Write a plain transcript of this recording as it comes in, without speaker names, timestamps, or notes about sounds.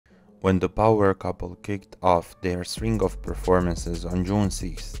When the power couple kicked off their string of performances on June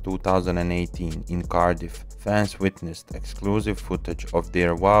 6, 2018 in Cardiff, fans witnessed exclusive footage of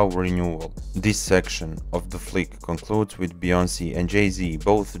their wow renewal. This section of the flick concludes with Beyoncé and Jay-Z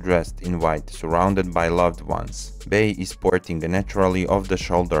both dressed in white, surrounded by loved ones. Bey is sporting a naturally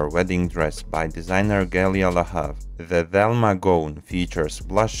off-the-shoulder wedding dress by designer Galia Lahav. The Thelma gown features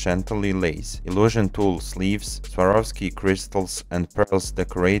blush chantilly lace, illusion tulle sleeves, Swarovski crystals and pearls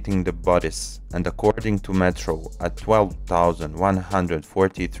decorating the bodice, and according to Metro, at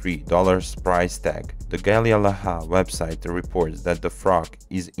 $12,143 price tag. The Galia Lahav website reports that the frock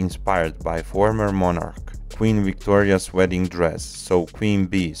is inspired by former monarch Queen Victoria's wedding dress, so Queen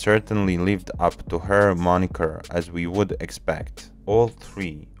Bee certainly lived up to her moniker as we would expect. All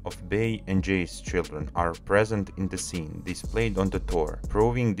three of Bey and Jay's children are present in the scene displayed on the tour,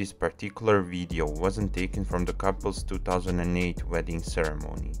 proving this particular video wasn't taken from the couple's 2008 wedding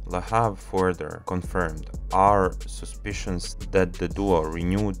ceremony. Lahav further confirmed our suspicions that the duo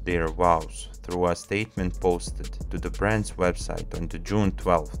renewed their vows through a statement posted to the brand's website on June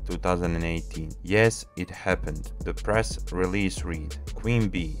 12, 2018. Yes, it happened. The press release read, Queen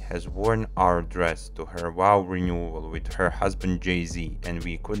Bee has worn our dress to her vow renewal with her husband Jay-Z, and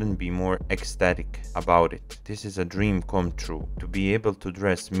we couldn't be more ecstatic about it. This is a dream come true. To be able to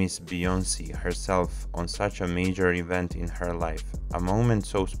dress Miss Beyoncé herself on such a major event in her life. A moment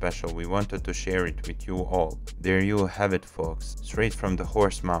so special we wanted to share it with you all. There you have it, folks, straight from the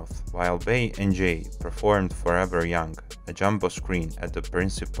horse mouth. While Bey and Jay performed Forever Young, a jumbo screen at the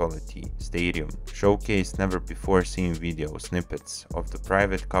Principality Stadium showcased never before seen video snippets of the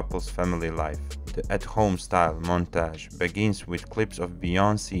private couple's family life. The at-home style montage begins with clips of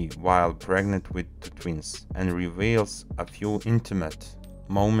Beyoncé while pregnant with the twins and reveals a few intimate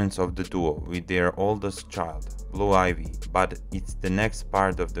moments of the duo with their oldest child, Blue Ivy, but it's the next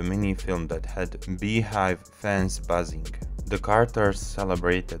part of the mini-film that had Beehive fans buzzing. The Carters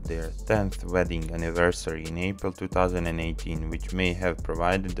celebrated their 10th wedding anniversary in April 2018, which may have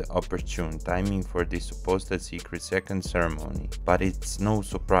provided the opportune timing for this supposed secret second ceremony. But it's no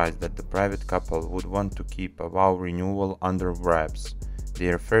surprise that the private couple would want to keep a vow renewal under wraps.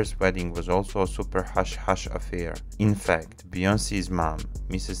 Their first wedding was also a super hush-hush affair. In fact, Beyoncé's mom,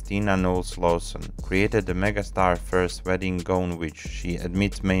 Mrs. Tina Knowles Lawson, created the megastar first wedding gown which she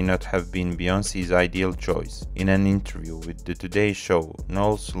admits may not have been Beyoncé's ideal choice. In an interview with the Today Show,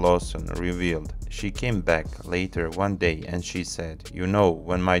 Knowles Lawson revealed, she came back later one day and she said, "You know,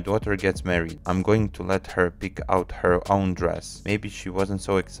 when my daughter gets married, I'm going to let her pick out her own dress." Maybe she wasn't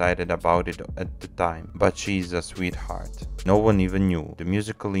so excited about it at the time, but she's a sweetheart. No one even knew the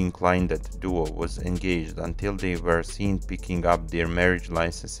musically inclined duo was engaged until they were seen picking up their marriage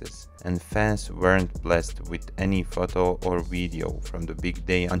licenses, and fans weren't blessed with any photo or video from the big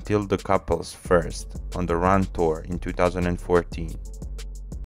day until the couple's first on the Run tour in 2014.